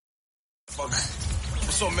Fuck.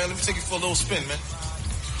 What's up, man? Let me take you for a little spin, man.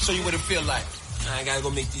 Show you what it feel like. I gotta go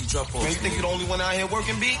make these drop-offs. Man, you think you're the only one out here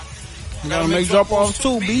working, B? You gotta make drop-offs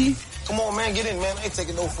too, B. Come on, man. Get in, man. I ain't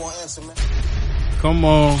taking no for an answer, man. Come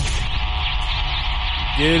on.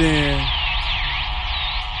 Get in.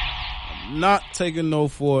 I'm not taking no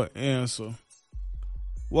for an answer.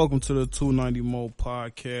 Welcome to the 290 Mo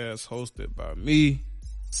podcast hosted by me,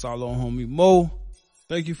 Salo Homie Mo.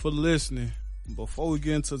 Thank you for listening. Before we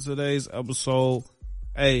get into today's episode,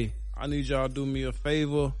 hey, I need y'all to do me a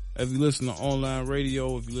favor. If you listen to online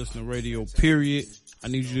radio, if you listen to radio period, I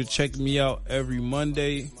need you to check me out every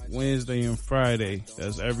Monday, Wednesday, and Friday.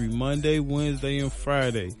 That's every Monday, Wednesday, and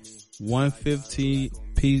Friday. 1:15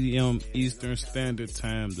 p.m. Eastern Standard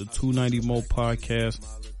Time. The 290 Mo podcast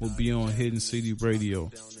will be on Hidden City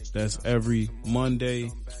Radio. That's every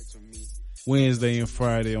Monday, Wednesday, and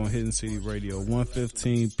Friday on Hidden City Radio.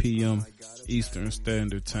 1:15 p.m. Eastern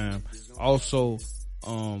Standard Time. Also,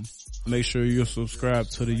 make sure you're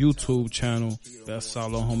subscribed to the YouTube channel. That's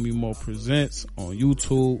Salo Homie Mo Presents on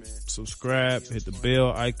YouTube. Subscribe, hit the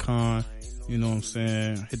bell icon. You know what I'm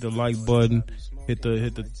saying? Hit the like button. Hit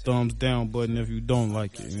the thumbs down button if you don't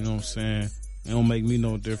like it. You know what I'm saying? It don't make me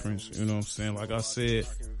no difference. You know what I'm saying? Like I said,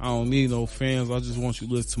 I don't need no fans. I just want you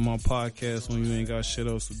to listen to my podcast when you ain't got shit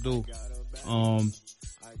else to do. A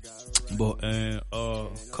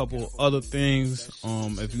couple other things.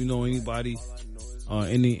 If you know anybody,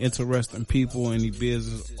 any interesting people, any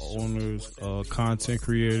business owners, content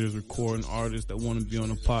creators, recording artists that want to be on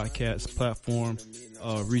the podcast platform,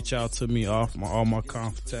 reach out to me. All my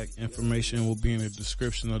contact information will be in the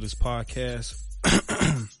description of this podcast.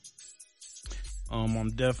 I'm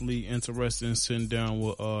definitely interested in sitting down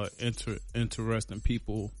with interesting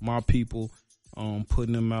people, my people,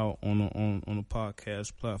 putting them out on a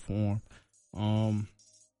podcast platform. I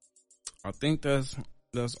think that's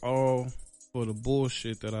all for the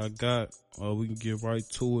bullshit that I got. We can get right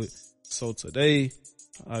to it. So today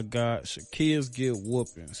I got Shakia's Get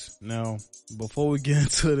Whoopings. Now, before we get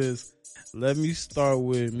into this, let me start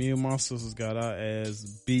with me and my sisters got our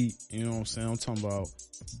ass beat. You know what I'm saying? I'm talking about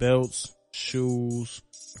belts, shoes,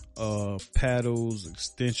 paddles,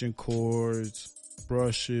 extension cords,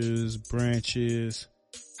 brushes, branches,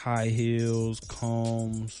 high heels,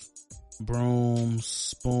 combs, brooms,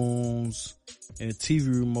 spoons, and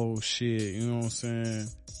TV remote shit. You know what I'm saying?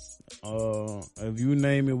 If you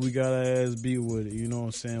name it, we got our ass beat with it. You know what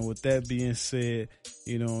I'm saying? With that being said,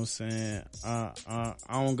 you know what I'm saying? I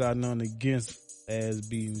don't got nothing against ass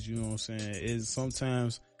beatings. You know what I'm saying? It's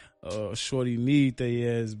sometimes shorty need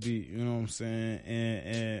they ass beat. You know what I'm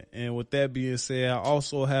saying? And with that being said, I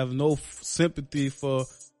also have no sympathy for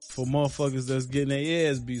motherfuckers that's getting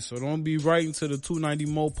their ass beat. So don't be writing to the 290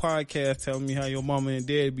 Mo podcast telling me how your mama and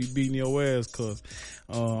dad be beating your ass, cause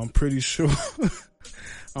I'm pretty sure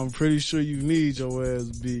you need your ass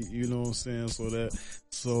beat. You know what I'm saying?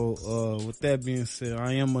 So with that being said,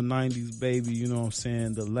 I am a 90s baby. You know what I'm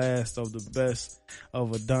saying? The last of the best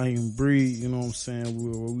of a dying breed. You know what I'm saying?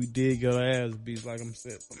 Where we did get our ass beat. Like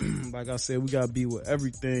I said, we got beat with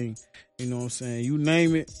everything. You know what I'm saying? You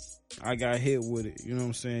name it, I got hit with it. You know what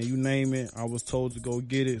I'm saying? You name it, I was told to go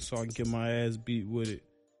get it so I can get my ass beat with it.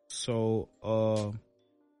 So,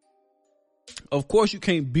 of course you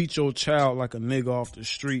can't beat your child like a nigga off the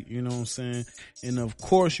street. You know what I'm saying? And of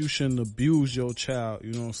course you shouldn't abuse your child.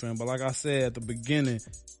 You know what I'm saying? But like I said at the beginning,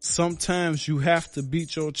 sometimes you have to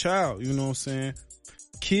beat your child. You know what I'm saying?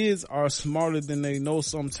 Kids are smarter than they know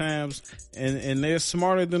sometimes, and they're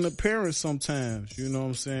smarter than the parents sometimes. You know what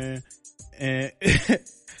I'm saying?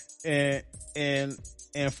 And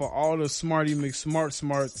for all the smarty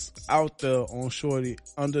McSmarts out there on shorty,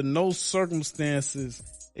 under no circumstances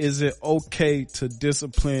is it okay to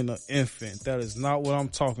discipline an infant. That is not what I'm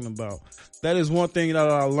talking about. That is one thing that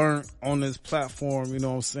I learned on this platform, you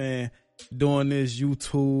know what I'm saying, doing this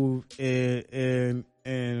YouTube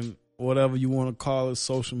and whatever you want to call it,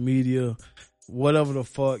 social media, whatever the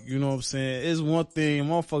fuck, you know what I'm saying? It's one thing, a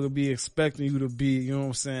motherfucker be expecting you to be, you know what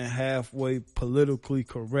I'm saying, halfway politically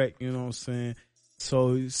correct, you know what I'm saying?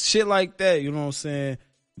 So shit like that, you know what I'm saying?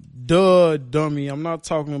 Duh, dummy. I'm not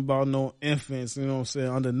talking about no infants, you know what I'm saying?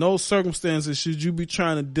 Under no circumstances should you be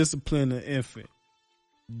trying to discipline an infant.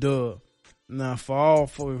 Duh. Now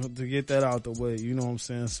to get that out the way, you know what I'm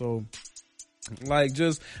saying? So like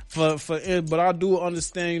just for it, but I do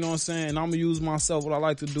understand, you know what I'm saying? And I'm gonna use myself. What I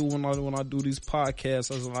like to do when I do these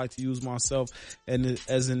podcasts, I like to use myself and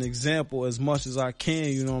as an example as much as I can,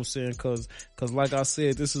 you know what I'm saying? Cause like I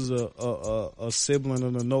said, this is a sibling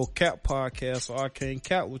of the No Cap podcast, so I can't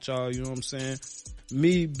cap with y'all, you know what I'm saying?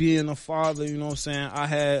 me being a father, you know what I'm saying, I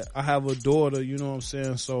have a daughter, you know what I'm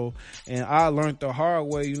saying, so, and I learned the hard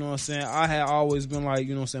way, you know what I'm saying, I had always been like,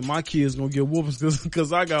 you know what I'm saying, my kids gonna get whoopings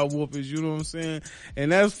cause I got whoopings, you know what I'm saying,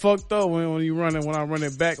 and that's fucked up when I run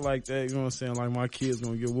it back like that, you know what I'm saying, like my kids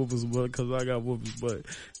gonna get whoopings cause I got whoopings, but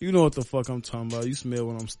you know what the fuck I'm talking about, you smell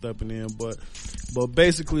what I'm stepping in, but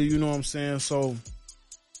basically, you know what I'm saying, so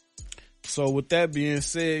with that being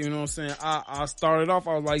said, you know what I'm saying, I started off,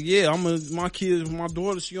 I was like, yeah, my kids, my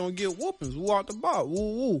daughter, she gonna get whoopings, woo out the box,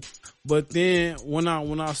 woo woo. But then when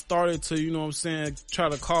I started to, you know what I'm saying, try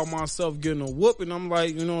to call myself getting a whooping, I'm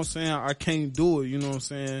like, you know what I'm saying, I can't do it, you know what I'm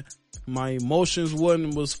saying. My emotions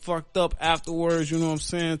was fucked up afterwards, you know what I'm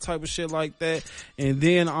saying, type of shit like that. And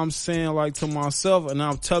then I'm saying like to myself, and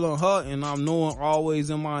I'm telling her, and I'm knowing always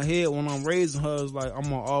in my head when I'm raising her, is like, I'm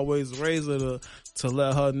gonna always raise her to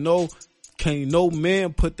let her know, can't no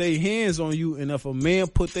man put their hands on you, and if a man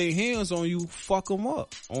put their hands on you, fuck them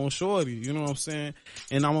up on shorty, you know what I'm saying?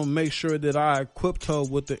 And I'm gonna make sure that I equipped her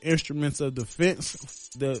with the instruments of defense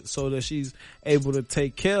so that she's able to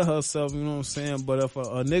take care of herself, you know what I'm saying? But if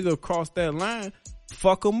a nigga cross that line,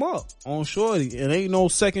 fuck him up on shorty. It ain't no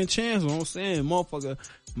second chance, you know what I'm saying? Motherfucker,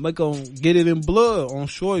 make them get it in blood on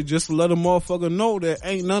shorty, just to let a motherfucker know that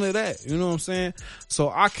ain't none of that, you know what I'm saying? So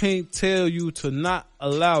I can't tell you to not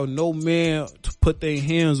allow no man to put their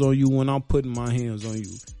hands on you when I'm putting my hands on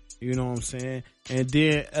you, you know what I'm saying? And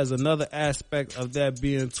then as another aspect of that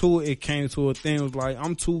being too, it came to a thing was like,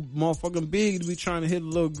 I'm too motherfucking big to be trying to hit a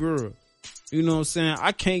little girl. You know what I'm saying?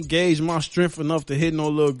 I can't gauge my strength enough to hit no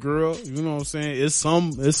little girl. You know what I'm saying? It's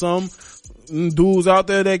some dudes out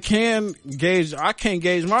there that can gauge. I can't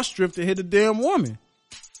gauge my strength to hit a damn woman.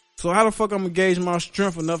 So how the fuck I'm gonna gauge my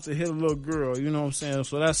strength enough to hit a little girl? You know what I'm saying?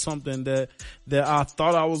 So that's something that I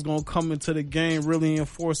thought I was gonna come into the game really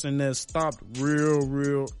enforcing, that stopped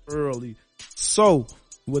real early. So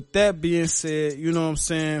with that being said, you know what I'm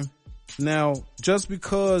saying? Now, just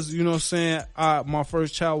because, you know what I'm saying, my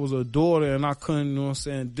first child was a daughter and I couldn't, you know what I'm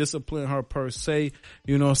saying, discipline her per se,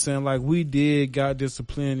 you know what I'm saying, like we got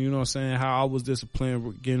disciplined, you know what I'm saying, how I was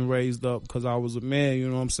disciplined getting raised up because I was a man, you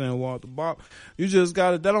know what I'm saying, walk the block. You just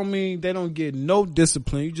gotta, that don't mean they don't get no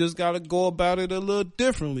discipline. You just gotta go about it a little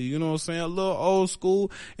differently, you know what I'm saying, a little old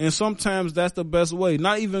school. And sometimes that's the best way.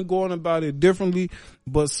 Not even going about it differently,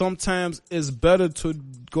 but sometimes it's better to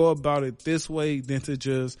go about it this way than to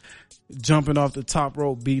just jumping off the top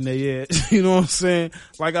rope, beating their ass. You know what I'm saying?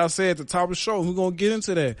 Like I said at the top of the show, we're gonna get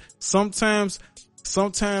into that. Sometimes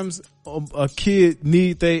a kid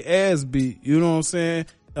need their ass beat. You know what I'm saying?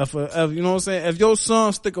 If you know what I'm saying? If your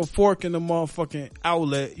son stick a fork in the motherfucking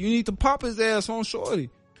outlet, you need to pop his ass on shorty.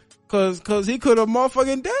 Cause he could have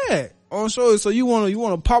motherfucking died on shorty. So you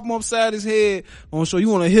wanna pop him upside his head on shorty.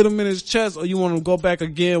 You wanna hit him in his chest, or you wanna go back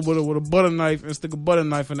again with a butter knife and stick a butter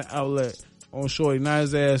knife in the outlet on shorty, now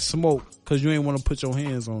his ass smoke, cause you ain't want to put your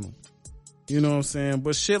hands on him. You know what I'm saying?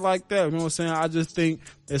 But shit like that, you know what I'm saying? I just think,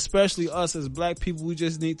 especially us as black people, we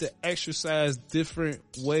just need to exercise different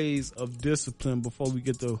ways of discipline before we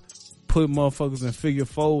get to put motherfuckers in figure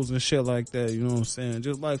fours and shit like that, you know what I'm saying?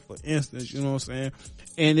 Just like, for instance, you know what I'm saying?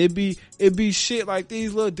 And it be shit like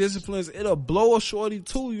these little disciplines, it'll blow a shorty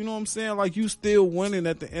too, you know what I'm saying? Like, you still winning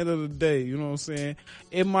at the end of the day, you know what I'm saying?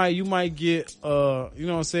 You might get, you know what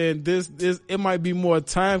I'm saying? It might be more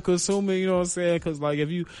time consuming, you know what I'm saying? Cause like, if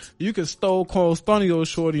you can stone cold stun your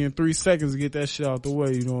shorty in 3 seconds to get that shit out the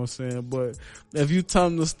way, you know what I'm saying? But if you tell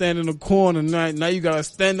them to stand in the corner, now you gotta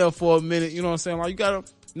stand up for a minute, you know what I'm saying? Like, you gotta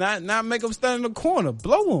not make them stand in the corner,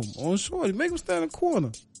 blow them on shorty, make them stand in the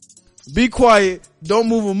corner. Be quiet. Don't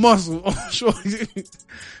move a muscle on shorty.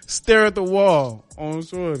 Stare at the wall on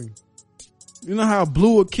shorty. You know how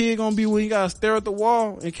blue a kid gonna be when you gotta stare at the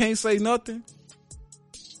wall and can't say nothing?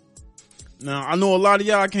 Now, I know a lot of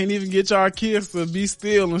y'all can't even get y'all kids to be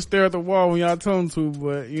still and stare at the wall when y'all tell them to,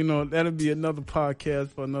 but you know, that'll be another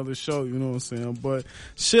podcast for another show, you know what I'm saying? But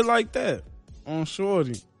shit like that on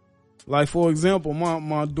shorty. Like, for example,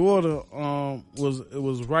 my daughter,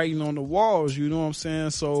 was writing on the walls, you know what I'm saying?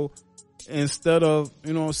 So instead of,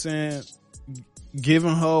 you know what I'm saying,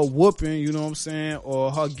 giving her a whooping, you know what I'm saying,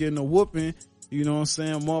 or her getting a whooping, you know what I'm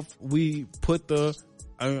saying, we put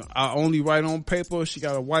I only write on paper. She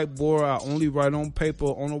got a whiteboard. I only write on paper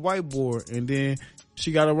on a whiteboard. And then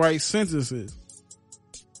she got to write sentences.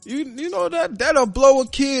 You know that'll blow a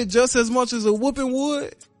kid just as much as a whooping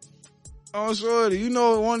would. Oh, shorty, you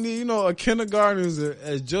know, a kindergarten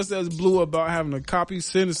is just as blue about having to copy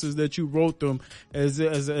sentences that you wrote them as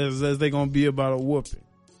they gonna be about a whooping.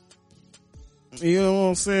 You know what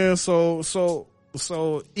I'm saying? So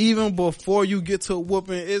So even before you get to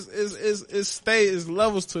whooping, it's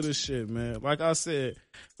levels to this shit, man. Like I said,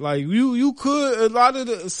 like you could,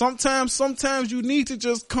 sometimes you need to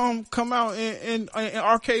just come out and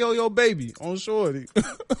RKO your baby on shorty.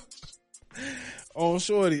 On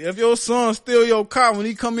shorty. If your son steal your car, when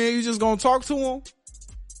he come in, you just gonna talk to him?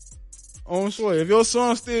 On shorty. If your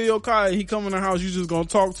son steal your car and he come in the house, you just gonna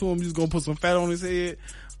talk to him, you just gonna put some fat on his head?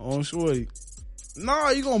 On shorty. Nah,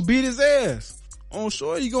 you gonna beat his ass. On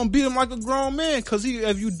shorty, you gonna beat him like a grown man, cause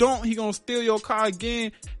if you don't, he gonna steal your car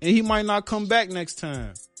again and he might not come back next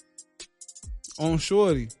time. On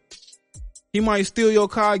shorty. He might steal your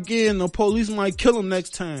car again, the police might kill him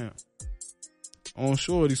next time. On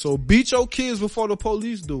shorty. So beat your kids before the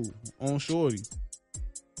police do. On shorty.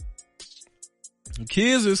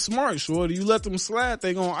 Kids is smart, shorty. You let them slide,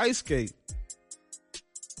 they gonna ice skate.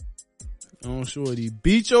 On shorty.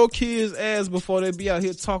 Beat your kids' ass before they be out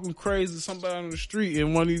here talking crazy to somebody on the street,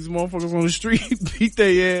 and one of these motherfuckers on the street beat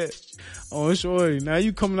their ass. On shorty. Now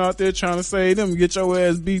you coming out there trying to save them, get your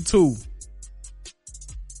ass beat too.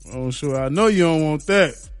 On shorty. I know you don't want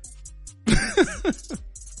that.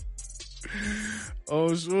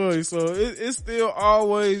 Oh, sure. So it's still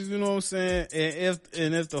always, you know what I'm saying?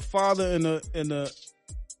 And if the father and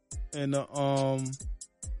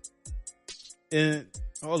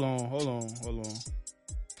hold on.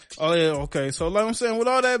 Oh yeah, okay. So like I'm saying, with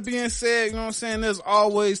all that being said, you know what I'm saying? There's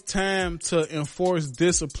always time to enforce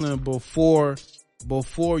discipline before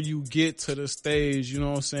you get to the stage, you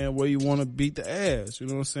know what I'm saying, where you want to beat the ass, you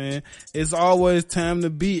know what I'm saying? It's always time to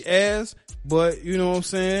beat ass. But, you know what I'm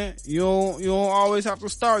saying? You don't always have to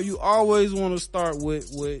start. You always want to start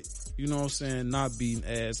with, you know what I'm saying, not beating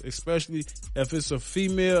ass. Especially if it's a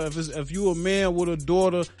female, if you a man with a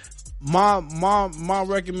daughter, my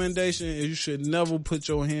recommendation is you should never put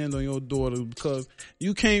your hand on your daughter, because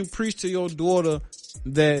you can't preach to your daughter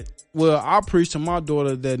I preach to my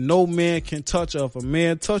daughter that no man can touch her. If a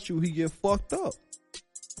man touch you, he get fucked up.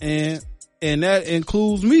 And that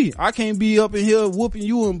includes me. I can't be up in here whooping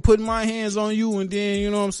you and putting my hands on you, and then, you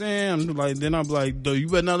know what I'm saying, I'm like, you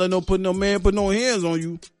better not let no man put no hands on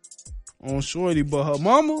you. On shorty. But her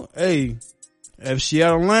mama, hey, if she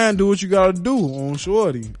out of line, do what you gotta do. On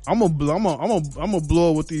shorty. I'm a blow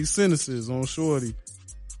up with these sentences. On shorty.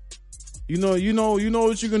 You know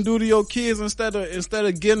what you can do to your kids instead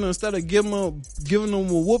of giving them a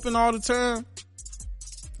whooping all the time?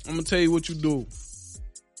 I'm gonna tell you what you do.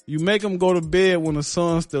 You make them go to bed when the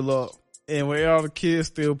sun's still up and when all the kids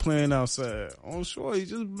still playing outside. On shorty,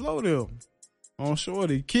 just blow them. On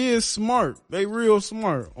shorty. Kids smart. They real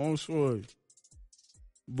smart. On shorty.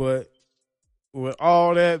 But with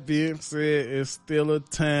all that being said, it's still a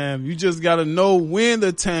time. You just gotta know when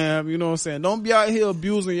the time, you know what I'm saying? Don't be out here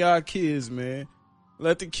abusing y'all kids, man.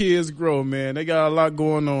 Let the kids grow, man. They got a lot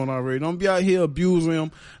going on already. Don't be out here abusing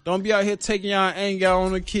them. Don't be out here taking y'all anger out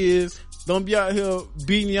on the kids. Don't be out here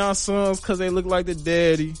beating y'all sons cause they look like the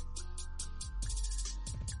daddy.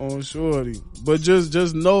 On shorty. But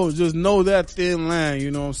just know that thin line,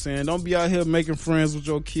 you know what I'm saying? Don't be out here making friends with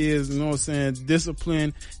your kids, you know what I'm saying?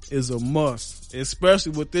 Discipline is a must,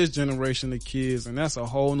 especially with this generation of kids, and that's a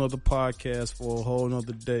whole nother podcast for a whole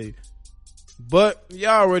nother day. But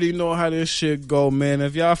y'all already know how this shit go, man.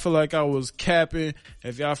 If y'all feel like I was capping,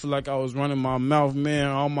 if y'all feel like I was running my mouth, man,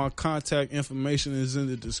 all my contact information is in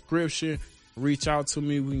the description. Reach out to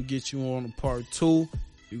me. We can get you on a part 2.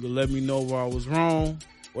 You can let me know where I was wrong.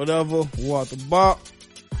 Whatever. We're out the box.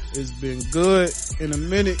 It's been good. In a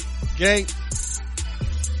minute. Gang.